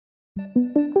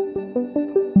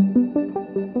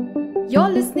You're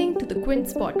listening to the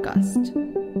Quince podcast.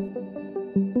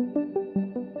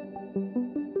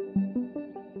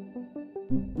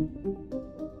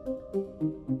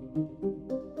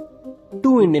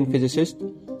 Two Indian physicists,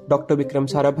 Dr. Vikram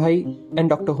Sarabhai and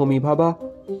Dr. Homi Bhabha,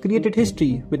 created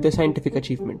history with their scientific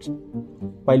achievements.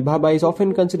 While Bhabha is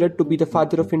often considered to be the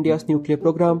father of India's nuclear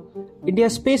program,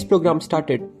 India's space program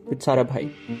started with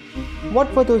Sarabhai.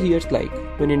 What were those years like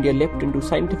when India leapt into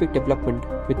scientific development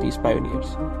with these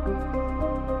pioneers?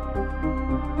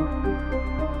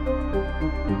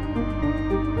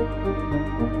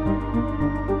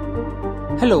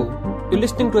 Hello, you're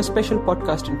listening to a special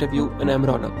podcast interview and I'm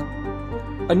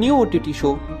Ronak. A new OTT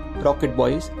show, Rocket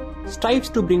Boys, strives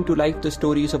to bring to life the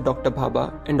stories of Dr.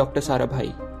 Bhabha and Dr.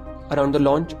 Sarabhai around the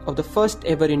launch of the first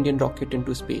ever Indian rocket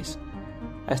into space.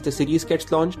 As the series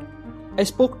gets launched, I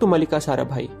spoke to Malika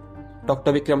Sarabhai,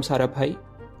 Dr. Vikram Sarabhai,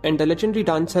 and the legendary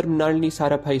dancer Mrinalini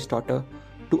Sarabhai's daughter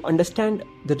to understand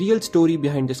the real story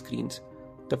behind the screens,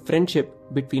 the friendship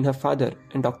between her father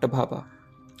and Dr. Bhabha,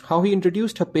 how he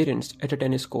introduced her parents at a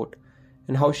tennis court,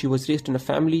 and how she was raised in a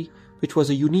family which was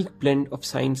a unique blend of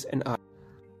science and art.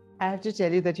 I have to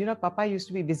tell you that, Papa used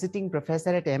to be visiting professor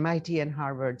at MIT and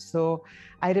Harvard. So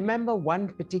I remember one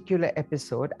particular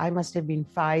episode. I must have been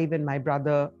 5 and my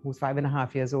brother, who's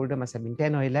 5.5 years older, must have been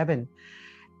 10 or 11.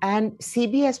 And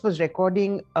CBS was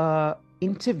recording an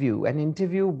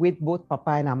interview with both Papa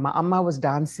and Amma. Amma was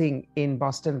dancing in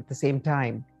Boston at the same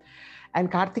time.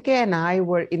 And Karthikeya and I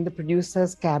were in the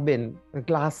producer's cabin, a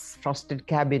glass frosted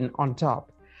cabin on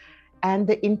top. And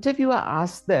the interviewer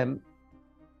asked them,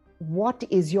 what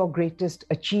is your greatest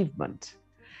achievement?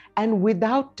 And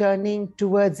without turning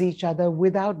towards each other,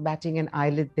 without batting an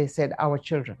eyelid, they said, our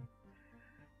children.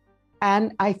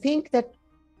 And I think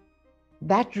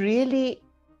that really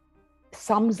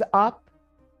sums up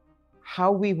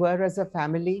how we were as a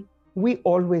family. We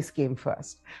always came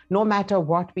first. No matter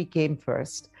what, we came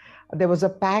first. There was a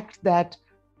pact that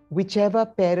whichever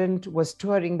parent was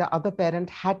touring, the other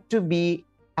parent had to be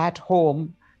at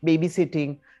home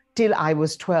babysitting till I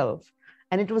was 12.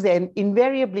 And it was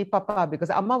invariably Papa, because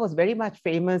Amma was very much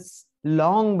famous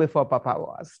long before Papa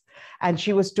was. And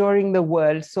she was touring the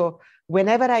world. So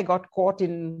whenever I got caught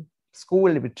in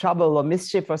school with trouble or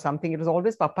mischief or something, it was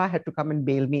always Papa had to come and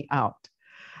bail me out.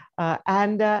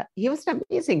 And he was an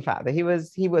amazing father. He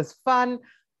was fun.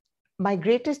 My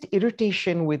greatest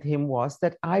irritation with him was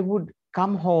that I would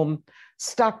come home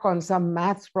stuck on some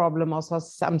maths problem or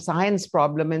some science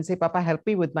problem and say, Papa, help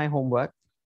me with my homework.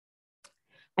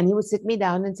 And he would sit me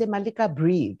down and say, Malika,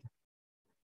 breathe.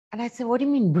 And I'd say, what do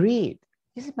you mean breathe?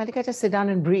 He said, Malika, just sit down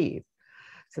and breathe.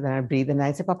 So then I'd breathe. And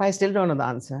I'd say, Papa, I still don't know the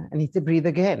answer. And he'd say, breathe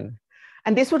again.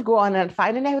 And this would go on and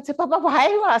finally I would say, Papa, why are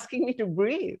you asking me to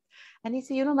breathe? And he'd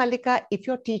say, Malika, if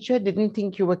your teacher didn't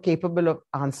think you were capable of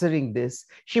answering this,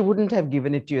 she wouldn't have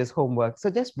given it to you as homework. So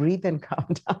just breathe and calm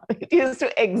down. It used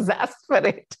to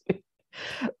exasperate me.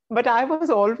 But I was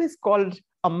always called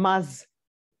Amma's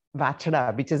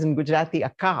Vachda, which is in Gujarati, a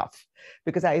calf,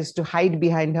 because I used to hide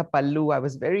behind her pallu. I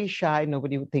was very shy.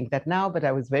 Nobody would think that now, but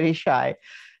I was very shy.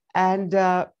 And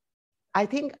I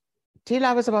think till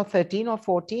I was about 13 or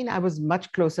 14, I was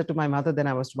much closer to my mother than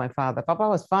I was to my father. Papa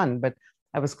was fun, but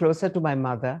I was closer to my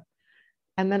mother.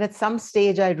 And then at some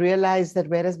stage, I realized that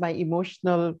whereas my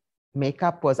emotional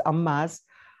makeup was Amma's,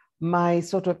 my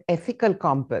sort of ethical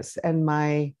compass and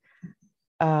my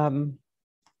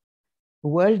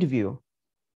worldview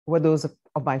were those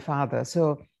of my father.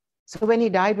 So when he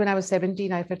died when I was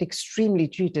 17, I felt extremely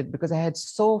cheated because I had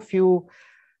so few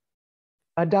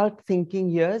adult thinking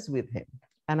years with him.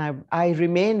 And I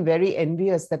remain very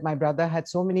envious that my brother had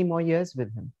so many more years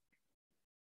with him.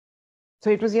 So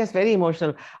it was, yes, very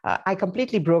emotional. I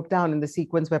completely broke down in the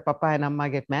sequence where Papa and Amma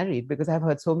get married because I've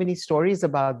heard so many stories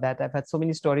about that. I've had so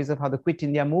many stories of how the Quit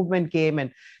India movement came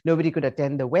and nobody could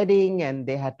attend the wedding and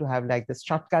they had to have like the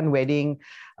shotgun wedding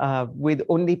with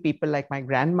only people like my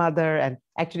grandmother. And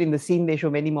actually in the scene, they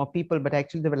show many more people, but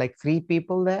actually there were like 3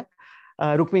 people there,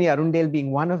 Rukmini Arundale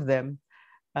being one of them.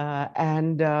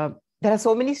 And there are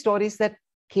so many stories that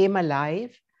came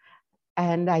alive.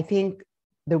 And I think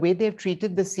the way they've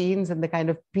treated the scenes and the kind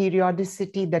of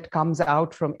periodicity that comes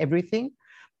out from everything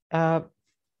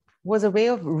was a way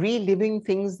of reliving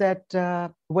things that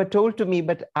were told to me,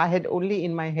 but I had only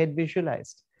in my head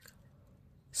visualized.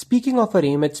 Speaking of her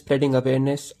aim at spreading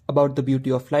awareness about the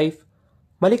beauty of life,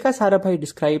 Malika Sarabhai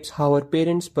describes how her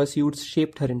parents' pursuits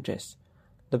shaped her interests,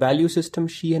 the value system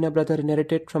she and her brother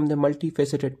inherited from their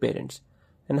multifaceted parents,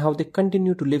 and how they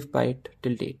continue to live by it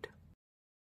till date.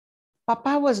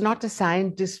 Papa was not a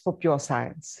scientist for pure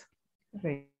science.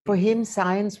 Right. For him,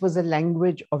 science was a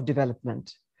language of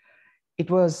development. It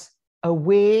was a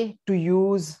way to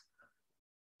use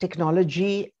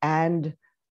technology and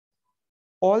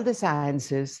all the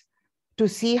sciences to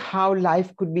see how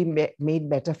life could be made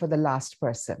better for the last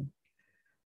person.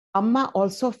 Amma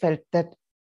also felt that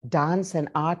dance and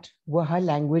art were her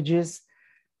languages,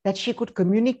 that she could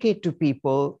communicate to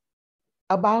people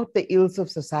about the ills of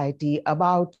society,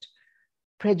 about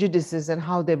prejudices and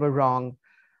how they were wrong.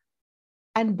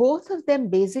 And both of them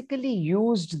basically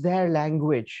used their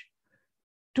language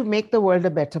to make the world a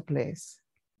better place.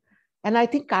 And I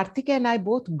think Karthikeya and I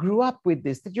both grew up with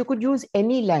this, that you could use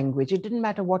any language. It didn't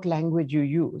matter what language you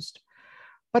used.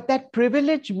 But that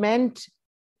privilege meant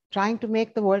trying to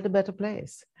make the world a better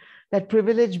place. That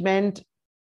privilege meant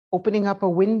opening up a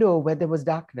window where there was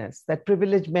darkness. That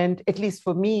privilege meant, at least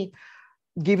for me,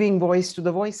 giving voice to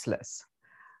the voiceless.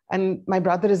 And my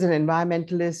brother is an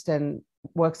environmentalist and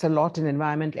works a lot in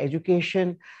environmental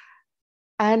education.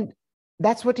 And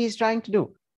that's what he's trying to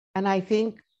do. And I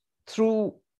think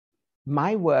through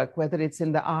my work, whether it's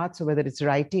in the arts or whether it's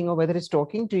writing or whether it's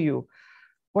talking to you,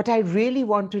 what I really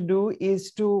want to do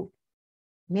is to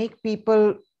make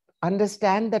people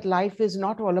understand that life is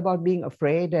not all about being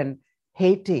afraid and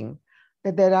hating,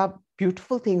 that there are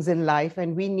beautiful things in life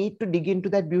and we need to dig into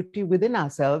that beauty within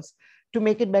ourselves to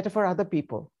make it better for other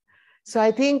people. So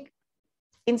I think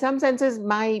in some senses,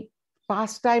 my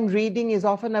pastime reading is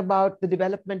often about the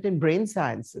development in brain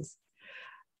sciences.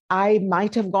 I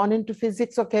might have gone into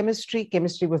physics or chemistry.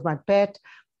 Chemistry was my pet.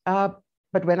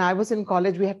 But when I was in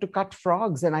college, we had to cut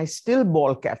frogs and I still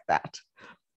balk at that.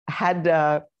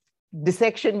 Had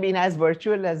dissection been as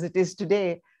virtual as it is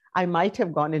today, I might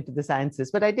have gone into the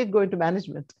sciences, but I did go into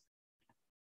management,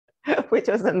 which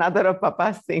was another of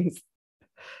Papa's things.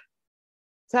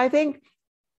 So I think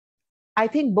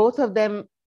both of them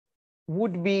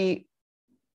would be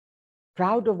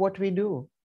proud of what we do.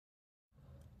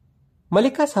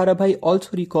 Mallika Sarabhai also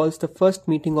recalls the first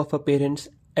meeting of her parents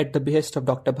at the behest of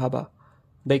Dr. Bhabha,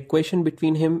 the equation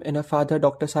between him and her father,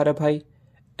 Dr. Sarabhai,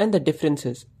 and the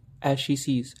differences, as she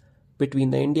sees,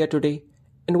 between the India today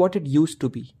and what it used to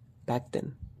be back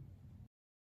then.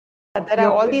 There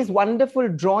are all these wonderful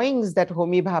drawings that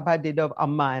Homi Bhabha did of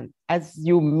Amma. And as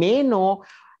you may know,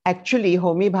 actually,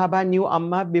 Homi Bhabha knew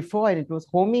Amma before, and it was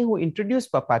Homi who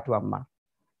introduced Papa to Amma.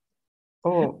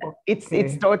 Oh, okay.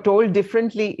 It's told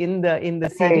differently in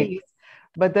the series,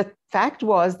 but the fact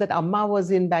was that Amma was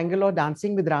in Bangalore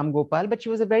dancing with Ram Gopal, but she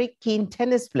was a very keen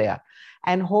tennis player,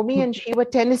 and Homi and she were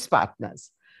tennis partners.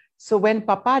 So when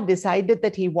Papa decided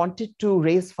that he wanted to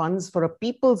raise funds for a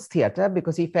people's theatre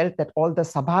because he felt that all the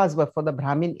sabhas were for the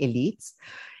Brahmin elites,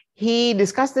 he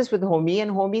discussed this with Homi,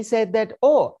 and Homi said that,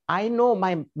 oh, I know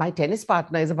my tennis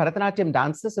partner is a Bharatanatyam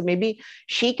dancer, so maybe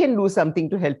she can do something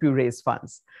to help you raise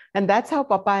funds. And that's how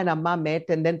Papa and Amma met,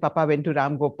 and then Papa went to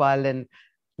Ram Gopal, and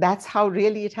that's how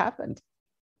really it happened.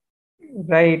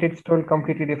 Right, it's told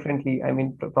completely differently. I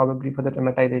mean, probably for the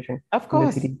dramatization. Of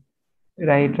course.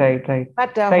 Right.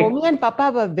 But Homi and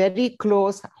Papa were very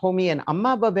close. Homi and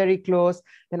Amma were very close.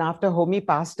 Then after Homi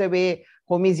passed away,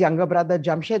 Homi's younger brother,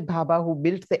 Jamshed Bhabha, who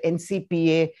built the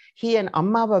NCPA, he and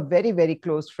Amma were very, very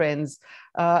close friends.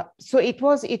 So it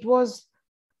was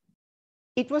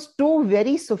two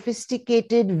very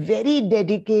sophisticated, very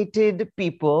dedicated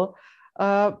people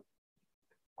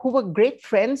who were great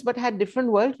friends, but had different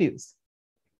worldviews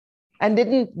and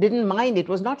didn't mind. It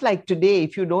was not like today,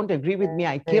 if you don't agree with me,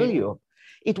 I kill you.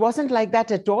 It wasn't like that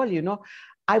at all, you know.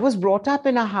 I was brought up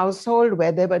in a household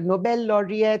where there were Nobel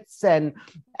laureates and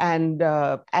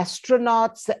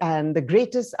astronauts and the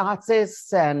greatest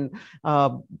artists and,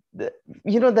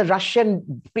 the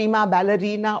Russian prima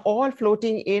ballerina, all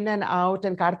floating in and out.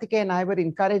 And Karthikeya and I were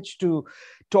encouraged to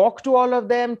talk to all of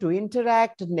them, to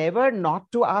interact, never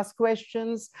not to ask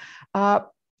questions.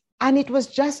 And it was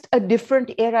just a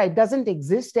different era. It doesn't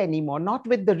exist anymore, not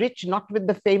with the rich, not with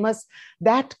the famous.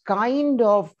 That kind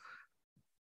of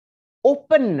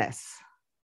openness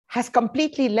has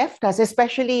completely left us,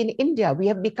 especially in India. We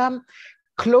have become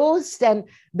closed, and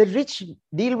the rich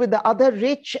deal with the other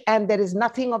rich, and there is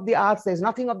nothing of the arts, there's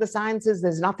nothing of the sciences,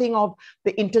 there's nothing of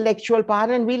the intellectual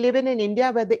part. And we live in an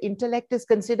India where the intellect is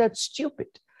considered stupid,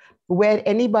 where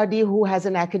anybody who has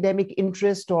an academic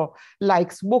interest or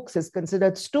likes books is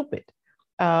considered stupid.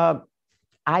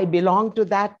 I belong to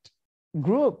that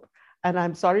group, and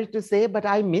I'm sorry to say, but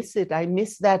I miss it. I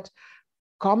miss that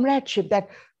comradeship, that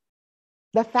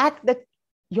the fact that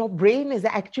your brain is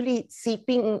actually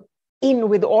seeping in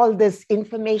with all this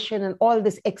information and all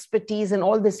this expertise and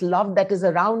all this love that is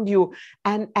around you,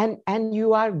 and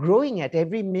you are growing at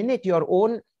every minute your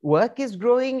own work is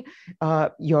growing,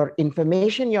 your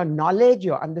information, your knowledge,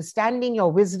 your understanding,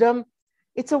 your wisdom.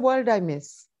 It's a world I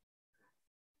miss.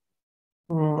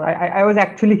 I was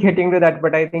actually getting to that,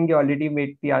 but I think you already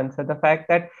made the answer. The fact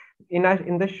that in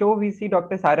the show we see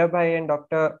Dr. Sarabhai and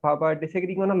Dr. Bhabha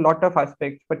disagreeing on a lot of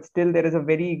aspects, but still there is a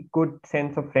very good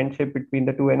sense of friendship between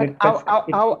the two. And but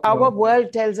our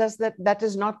world tells us that that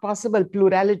is not possible.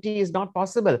 Plurality is not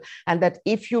possible. And that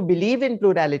if you believe in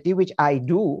plurality, which I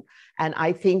do, and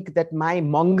I think that my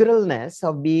mongrelness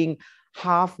of being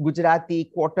half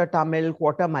Gujarati, quarter Tamil,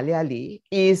 quarter Malayali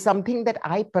is something that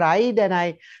I pride, and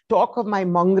I talk of my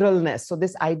mongrelness. So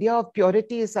this idea of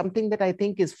purity is something that I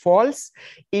think is false.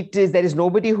 There is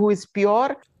nobody who is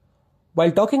pure.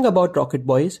 While talking about Rocket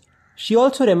Boys, she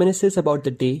also reminisces about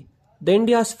the day the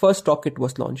India's first rocket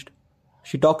was launched.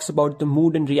 She talks about the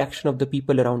mood and reaction of the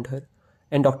people around her,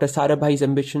 and Dr. Sarabhai's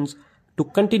ambitions to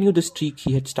continue the streak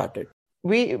he had started.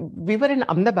 We were in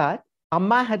Ahmedabad.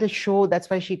 Amma had a show, that's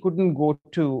why she couldn't go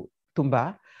to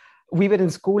Tumba. We were in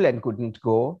school and couldn't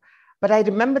go. But I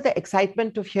remember the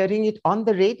excitement of hearing it on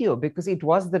the radio, because it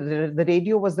was the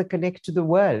radio was the connect to the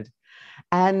world.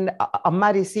 And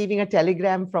Amma receiving a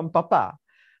telegram from Papa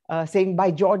saying,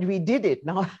 by George, we did it.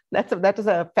 Now, that is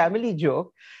a family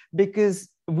joke, because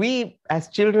we as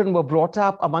children were brought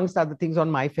up, amongst other things,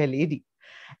 on My Fair Lady.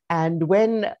 And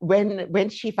when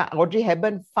Audrey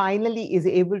Hepburn finally is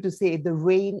able to say the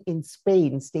rain in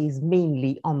Spain stays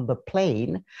mainly on the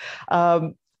plain,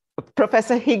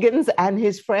 Professor Higgins and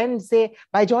his friends say,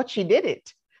 by George, she did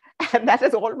it. And that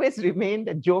has always remained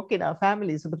a joke in our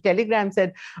family. So the telegram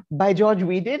said, by George,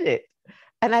 we did it.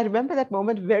 And I remember that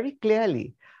moment very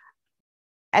clearly.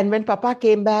 And when Papa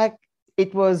came back,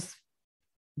 it was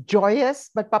joyous,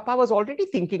 but Papa was already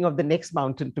thinking of the next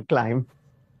mountain to climb.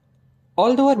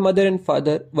 Although her mother and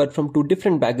father were from two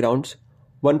different backgrounds,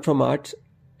 one from arts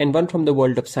and one from the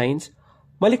world of science,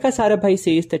 Malika Sarabhai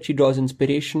says that she draws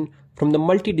inspiration from the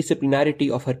multidisciplinarity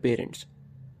of her parents.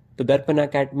 The Darpana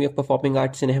Academy of Performing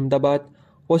Arts in Ahmedabad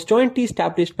was jointly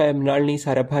established by Mrinalini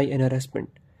Sarabhai and her husband,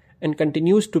 and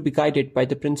continues to be guided by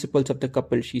the principles of the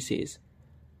couple, she says,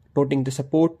 noting the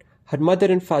support her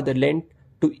mother and father lent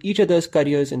to each other's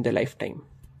careers in their lifetime.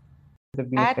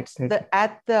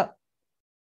 At the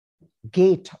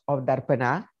gate of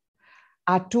Darpana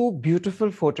are two beautiful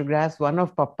photographs, one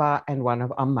of Papa and one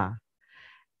of Amma.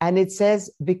 And it says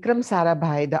Vikram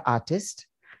Sarabhai, the artist,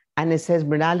 and it says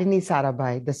Mrinalini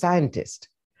Sarabhai, the scientist.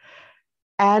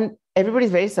 And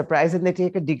everybody's very surprised, and they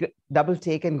take a double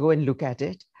take and go and look at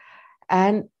it.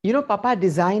 And, Papa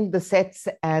designed the sets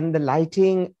and the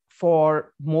lighting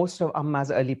for most of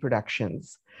Amma's early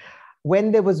productions.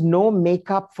 When there was no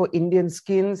makeup for Indian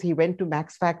skins, he went to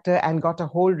Max Factor and got a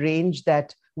whole range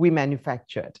that we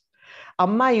manufactured.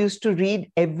 Amma used to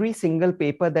read every single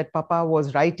paper that Papa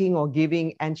was writing or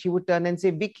giving, and she would turn and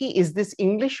say, Vicky, is this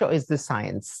English or is this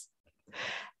science?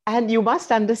 And you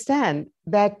must understand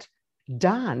that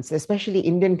dance, especially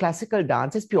Indian classical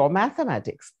dance, is pure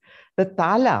mathematics. The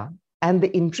tala and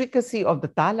the intricacy of the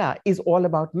tala is all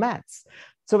about maths.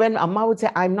 So when Amma would say,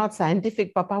 I'm not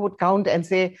scientific, Papa would count and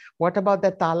say, what about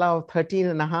the tala of 13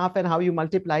 and a half and how you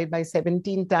multiply it by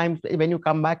 17 times when you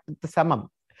come back to the summum?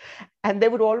 And they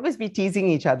would always be teasing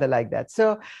each other like that.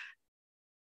 So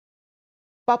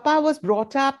Papa was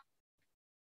brought up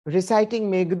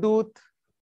reciting Meghdut,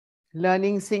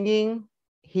 learning singing.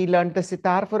 He learned the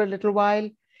sitar for a little while.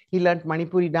 He learned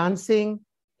Manipuri dancing.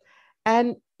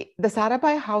 And the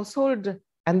Sarabhai household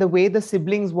and the way the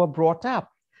siblings were brought up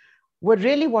were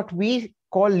really what we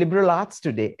call liberal arts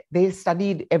today. They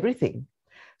studied everything.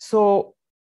 So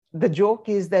the joke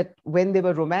is that when they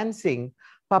were romancing,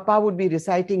 Papa would be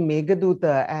reciting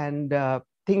Meghaduta and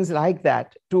things like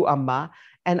that to Amma,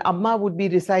 and Amma would be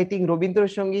reciting Rabindra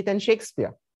Sangeet and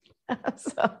Shakespeare.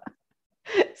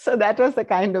 So that was the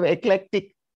kind of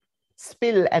eclectic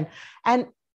spill. And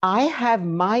I have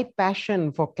my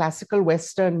passion for classical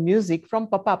Western music from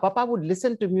Papa. Papa would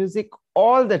listen to music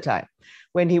all the time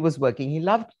when he was working. He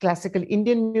loved classical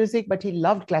Indian music, but he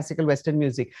loved classical Western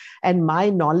music. And my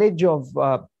knowledge of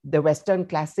the Western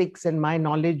classics and my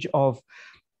knowledge of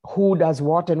who does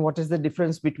what and what is the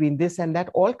difference between this and that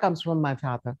all comes from my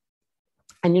father.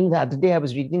 And the other day I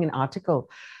was reading an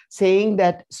article saying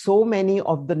that so many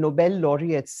of the Nobel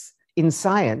laureates in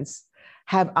science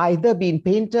have either been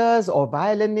painters or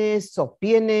violinists or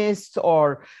pianists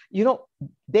or,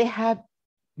 they have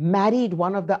married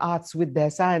one of the arts with their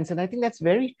science. And I think that's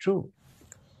very true.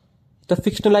 The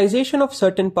fictionalization of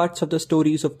certain parts of the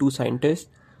stories of two scientists,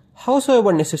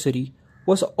 howsoever necessary,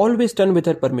 was always done with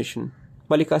her permission,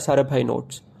 Malika Sarabhai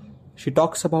notes. She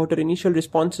talks about her initial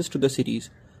responses to the series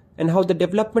and how the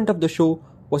development of the show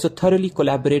was a thoroughly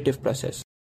collaborative process.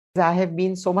 I have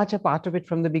been so much a part of it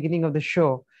from the beginning of the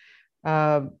show.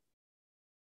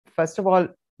 First of all,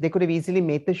 they could have easily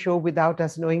made the show without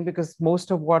us knowing, because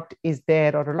most of what is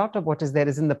there, or a lot of what is there,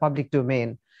 is in the public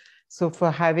domain. So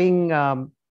for having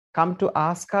come to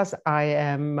ask us, I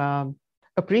am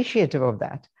appreciative of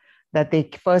that they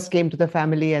first came to the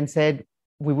family and said,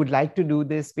 we would like to do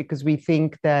this because we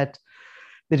think that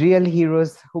the real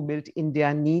heroes who built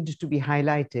India need to be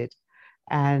highlighted.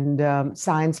 And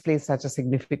science plays such a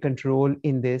significant role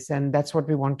in this. And that's what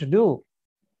we want to do.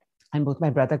 And both my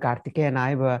brother Kartikeya and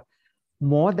I were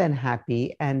more than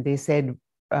happy. And they said,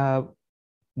 will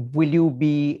you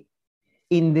be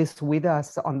in this with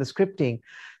us on the scripting?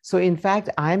 So in fact,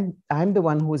 I'm the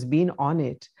one who's been on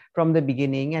it from the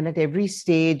beginning. And at every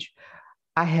stage,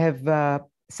 I have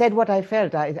said what I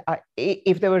felt.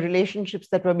 If there were relationships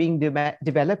that were being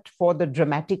developed for the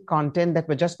dramatic content that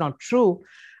were just not true,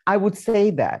 I would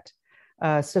say that.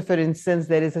 So for instance,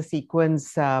 there is a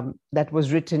sequence that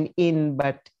was written in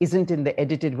but isn't in the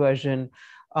edited version,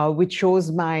 which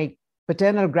shows my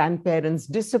paternal grandparents'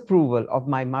 disapproval of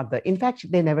my mother. In fact,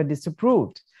 they never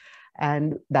disapproved.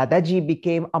 And Dadaji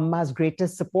became Amma's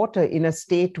greatest supporter in a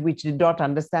state which did not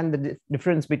understand the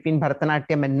difference between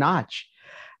Bharatanatyam and Nach.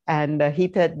 And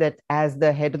he said that as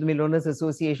the head of the Mill-Owners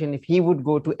Association, if he would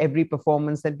go to every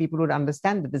performance, then people would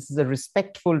understand that this is a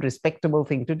respectful, respectable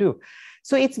thing to do.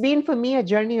 So it's been for me a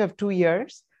journey of 2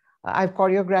 years. I've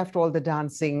choreographed all the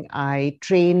dancing. I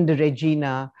trained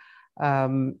Regina.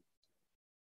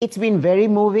 It's been very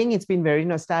moving. It's been very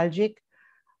nostalgic.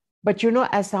 But, you know,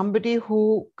 as somebody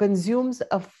who consumes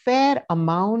a fair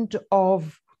amount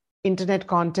of internet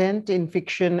content in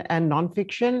fiction and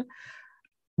nonfiction,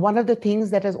 one of the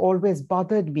things that has always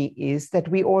bothered me is that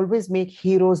we always make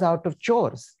heroes out of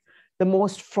chores. The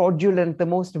most fraudulent, the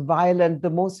most violent, the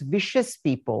most vicious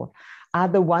people are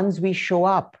the ones we show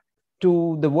up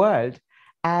to the world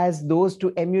as those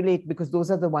to emulate, because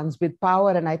those are the ones with power.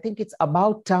 And I think it's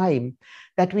about time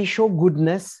that we show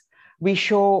goodness, we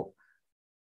show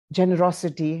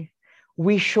generosity,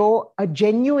 we show a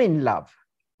genuine love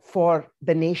for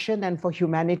the nation and for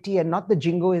humanity, and not the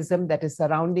jingoism that is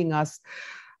surrounding us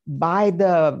by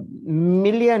the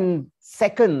million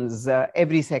seconds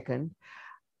every second.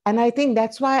 And I think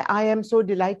that's why I am so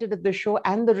delighted at the show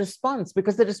and the response,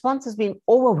 because the response has been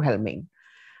overwhelming.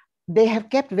 They have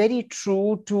kept very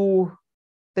true to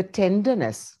the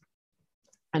tenderness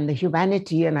and the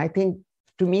humanity. And I think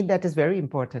to me, that is very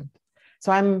important.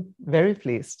 So I'm very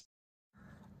pleased.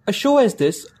 A show as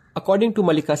this, according to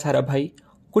Mallika Sarabhai,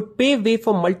 could pave way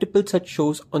for multiple such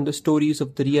shows on the stories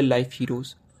of the real life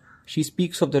heroes. She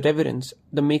speaks of the reverence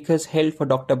the makers held for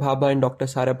Dr. Bhabha and Dr.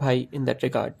 Sarabhai in that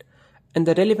regard, and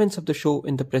the relevance of the show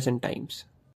in the present times.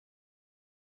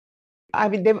 I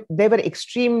mean, they were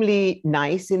extremely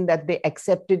nice in that they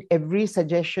accepted every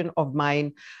suggestion of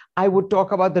mine. I would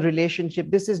talk about the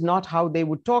relationship. This is not how they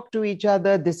would talk to each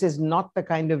other. This is not the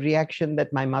kind of reaction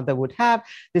that my mother would have.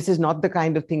 This is not the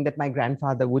kind of thing that my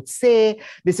grandfather would say.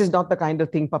 This is not the kind of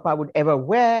thing Papa would ever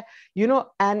wear, you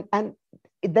know, and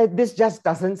that this just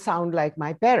doesn't sound like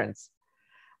my parents.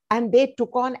 And they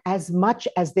took on as much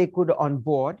as they could on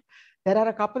board. There are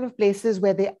a couple of places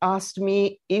where they asked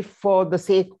me if for the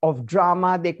sake of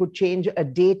drama, they could change a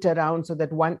date around so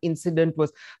that one incident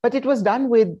was, but it was done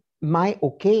with my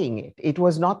okaying it. It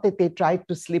was not that they tried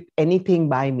to slip anything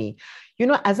by me. You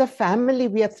know, as a family,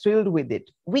 we are thrilled with it.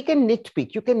 We can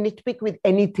nitpick. You can nitpick with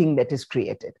anything that is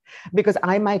created, because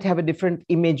I might have a different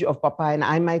image of Papa and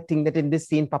I might think that in this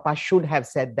scene, Papa should have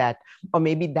said that, or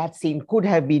maybe that scene could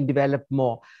have been developed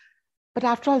more. But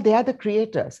after all, they are the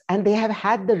creators and they have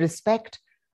had the respect,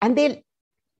 and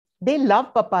they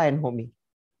love Papa and Homi.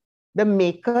 The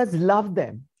makers love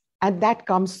them, and that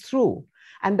comes through.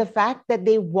 And the fact that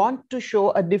they want to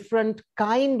show a different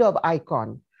kind of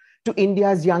icon to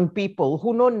India's young people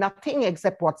who know nothing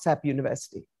except WhatsApp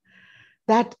University,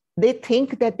 that they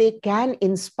think that they can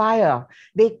inspire,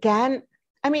 they can,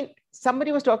 I mean,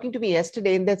 somebody was talking to me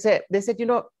yesterday and they said, you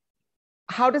know,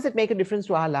 how does it make a difference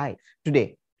to our life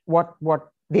today?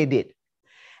 What they did.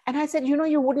 And I said, you know,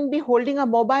 you wouldn't be holding a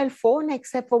mobile phone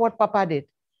except for what Papa did.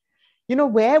 You know,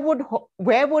 where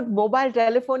would mobile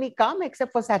telephony come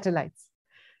except for satellites?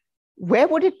 Where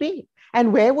would it be?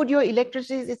 And where would your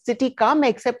electricity come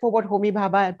except for what Homi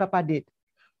Bhabha and Papa did?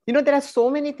 You know, there are so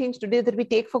many things today that we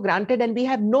take for granted and we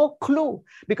have no clue,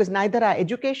 because neither our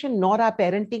education nor our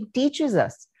parenting teaches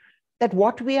us that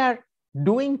what we are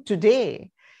doing today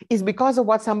is because of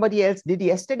what somebody else did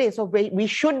yesterday. So we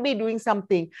should be doing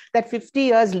something that 50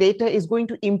 years later is going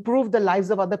to improve the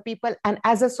lives of other people. And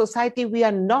as a society, we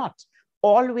are not.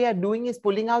 all we are doing is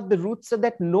pulling out the roots so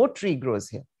that no tree grows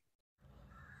here.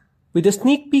 With a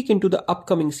sneak peek into the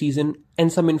upcoming season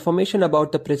and some information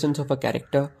about the presence of a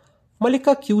character,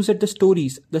 Malika cues at the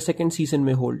stories the second season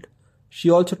may hold. She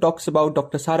also talks about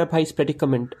Dr. Sarabhai's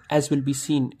predicament, as will be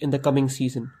seen in the coming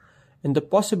season, and the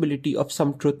possibility of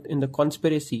some truth in the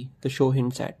conspiracy the show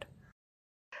hints at.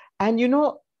 And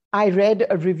I read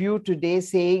a review today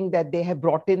saying that they have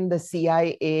brought in the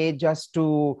CIA just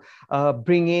to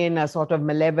bring in a sort of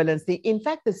malevolence thing. In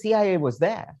fact, the CIA was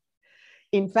there.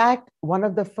 In fact, one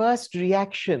of the first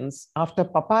reactions after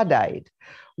Papa died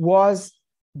was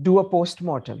do a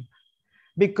post-mortem.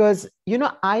 Because,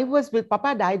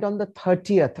 Papa died on the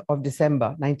 30th of December,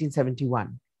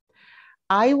 1971.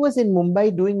 I was in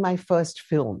Mumbai doing my first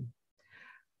film.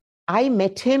 I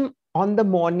met him on the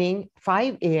morning,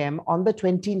 5 a.m. on the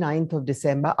 29th of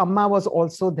December. Amma was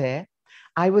also there.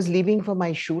 I was leaving for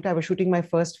my shoot. I was shooting my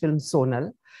first film,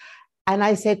 Sonal. And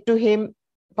I said to him,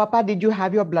 Papa, did you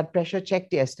have your blood pressure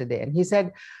checked yesterday? And he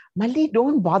said, Malli,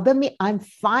 don't bother me. I'm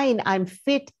fine. I'm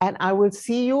fit. And I will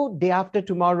see you day after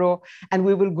tomorrow. And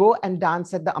we will go and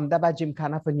dance at the Ahmedabad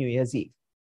Gymkhana for New Year's Eve.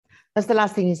 That's the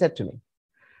last thing he said to me.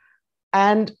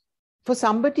 And for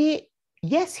somebody,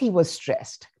 yes, he was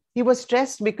stressed. He was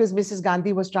stressed because Mrs.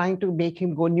 Gandhi was trying to make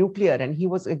him go nuclear and he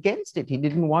was against it. He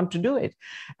didn't want to do it.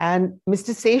 And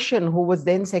Mr. Seshan, who was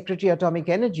then Secretary Atomic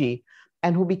Energy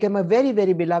and who became a very,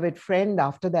 very beloved friend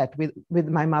after that with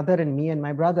my mother and me and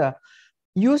my brother,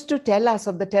 used to tell us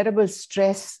of the terrible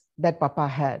stress that Papa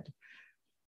had.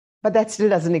 But that still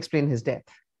doesn't explain his death.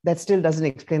 That still doesn't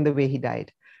explain the way he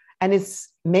died. And it's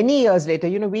many years later,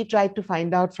 we tried to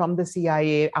find out from the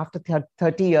CIA. After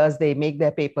 30 years, they make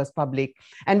their papers public.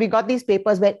 And we got these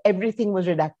papers where everything was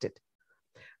redacted.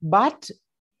 But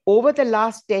over the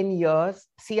last 10 years,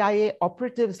 CIA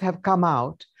operatives have come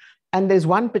out. And there's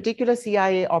one particular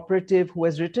CIA operative who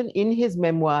has written in his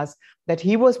memoirs that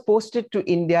he was posted to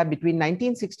India between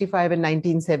 1965 and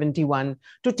 1971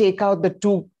 to take out the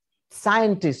two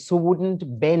scientists who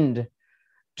wouldn't bend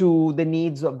to the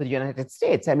needs of the United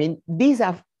States. I mean, these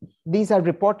are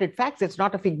reported facts. It's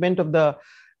not a figment of the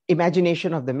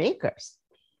imagination of the makers.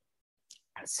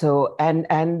 So, and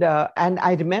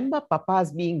I remember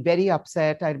Papa's being very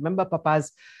upset. I remember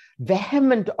Papa's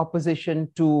vehement opposition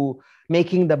to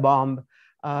making the bomb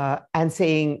and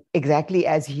saying exactly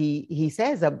as he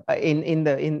says in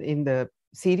the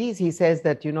series. He says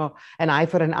that an eye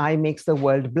for an eye makes the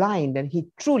world blind, and he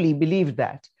truly believed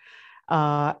that.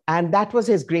 And that was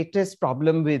his greatest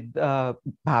problem with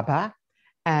Bhabha.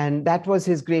 And that was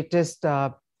his greatest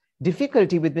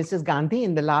difficulty with Mrs. Gandhi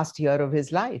in the last year of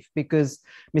his life, because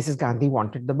Mrs. Gandhi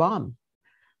wanted the bomb.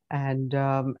 And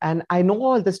I know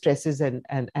all the stresses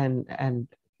and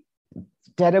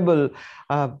terrible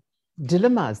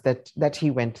dilemmas that he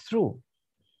went through.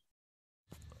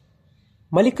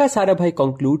 Malika Sarabhai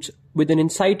concludes with an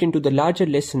insight into the larger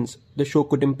lessons the show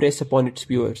could impress upon its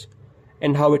viewers,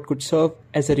 and how it could serve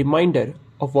as a reminder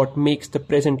of what makes the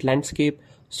present landscape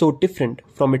so different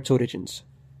from its origins.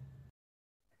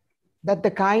 That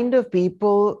the kind of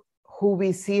people who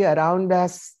we see around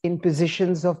us in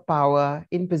positions of power,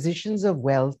 in positions of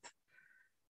wealth,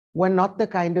 were not the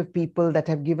kind of people that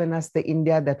have given us the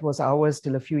India that was ours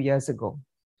till a few years ago.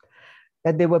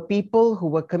 That they were people who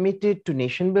were committed to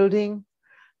nation building.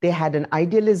 They had an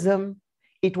idealism.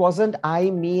 It wasn't I,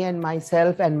 me, and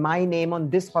myself, and my name on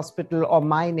this hospital, or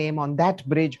my name on that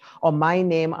bridge, or my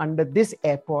name under this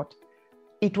airport.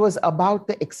 It was about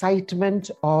the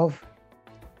excitement of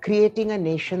creating a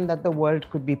nation that the world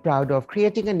could be proud of,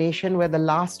 creating a nation where the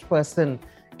last person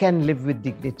can live with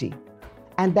dignity.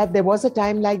 And that there was a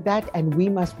time like that, and we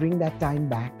must bring that time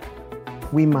back.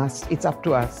 We must. It's up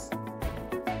to us.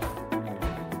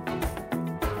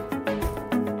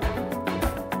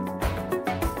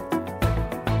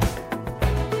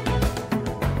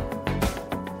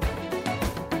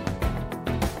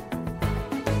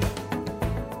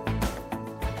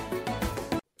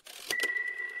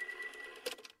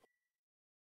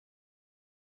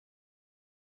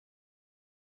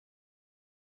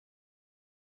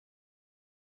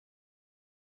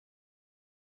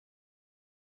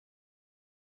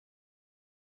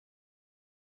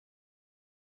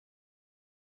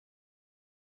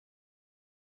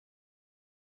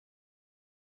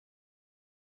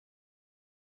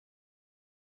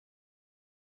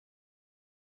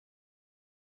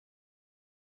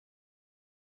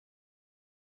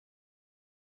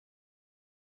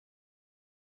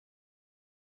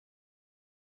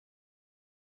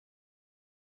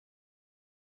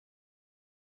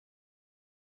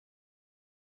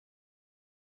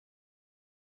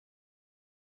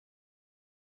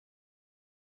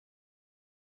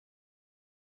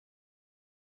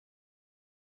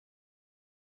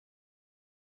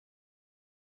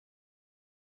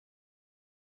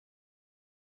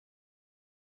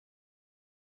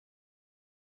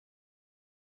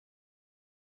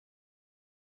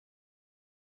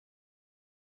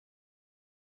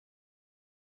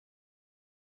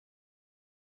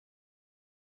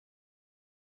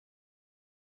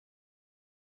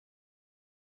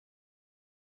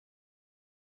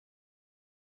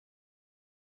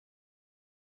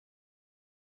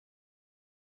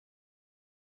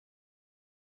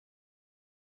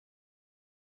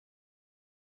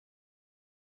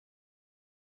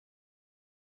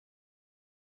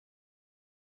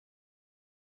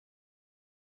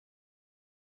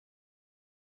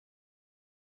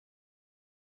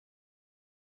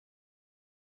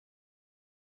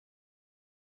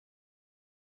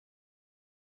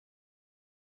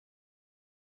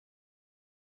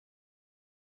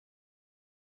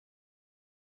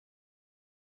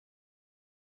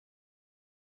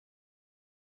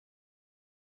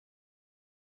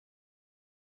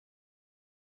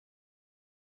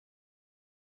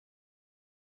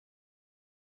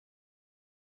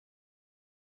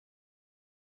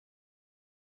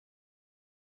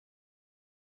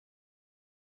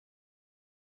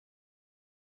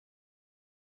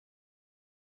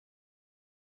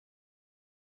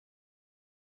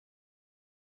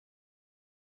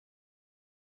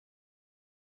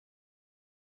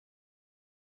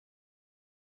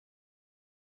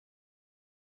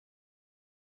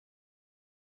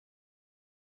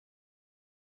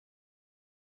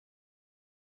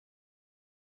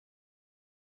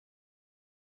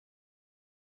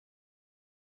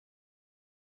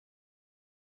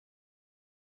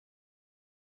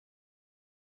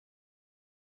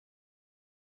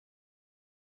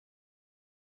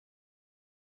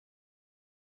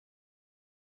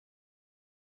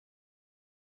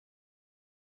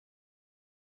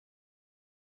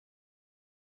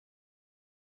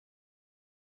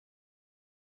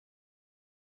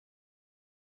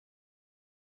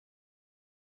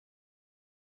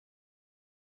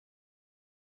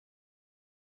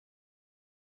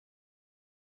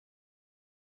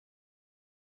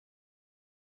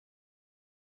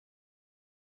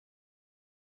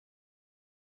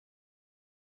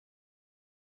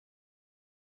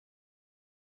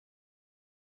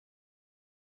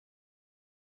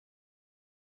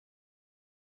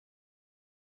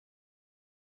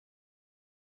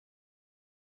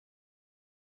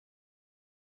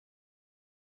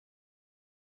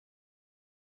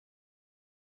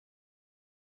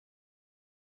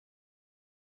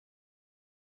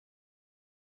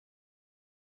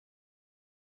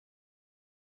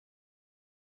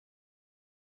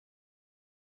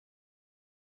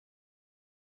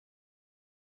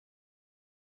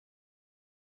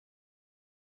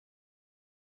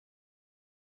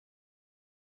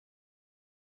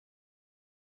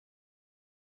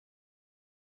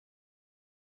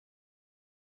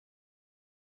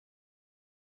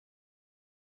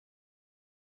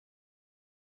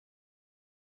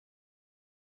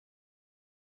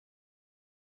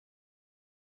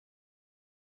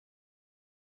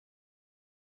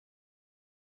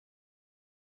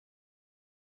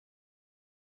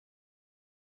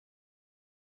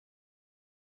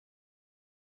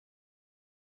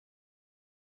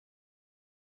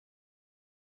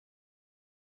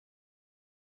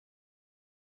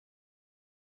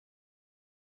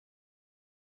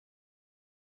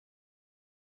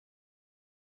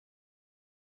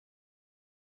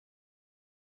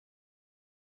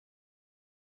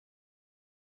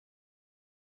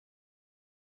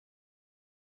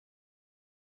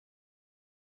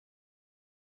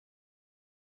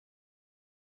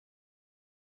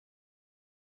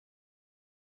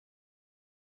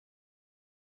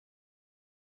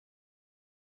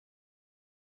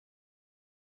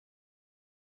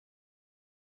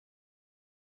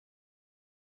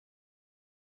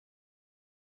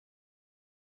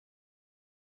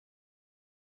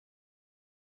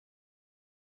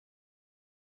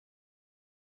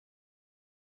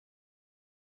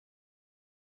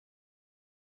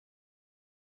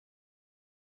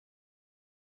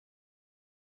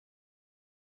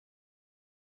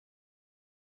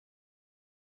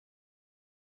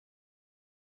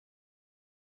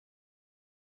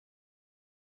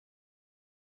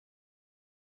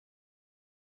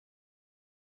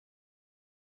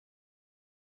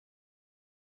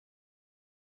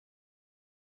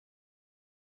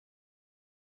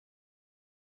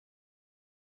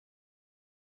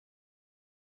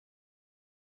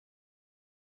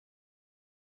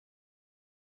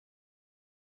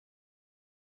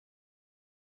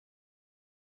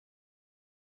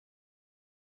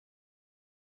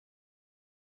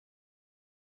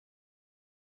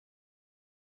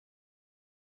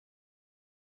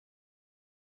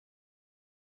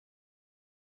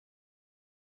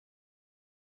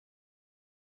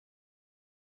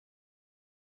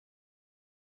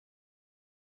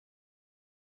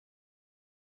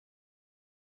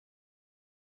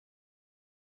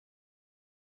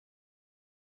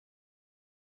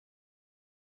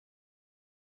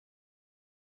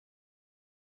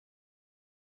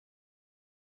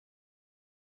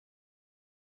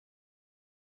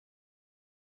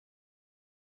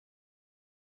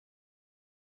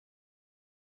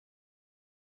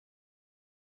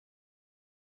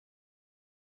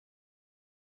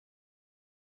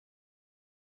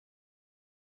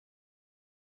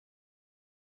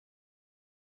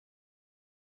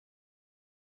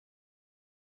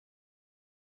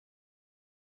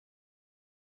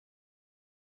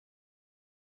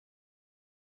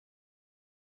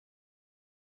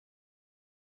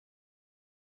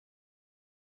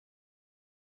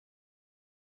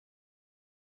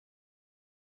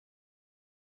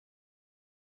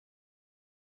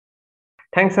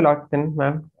 Thanks a lot, then,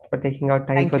 ma'am, for taking out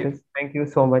time Thank for you. this. Thank you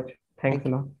so much. Thanks Thank a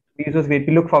you. lot. This was great.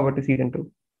 We look forward to season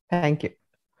 2. Thank you.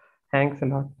 Thanks a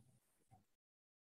lot.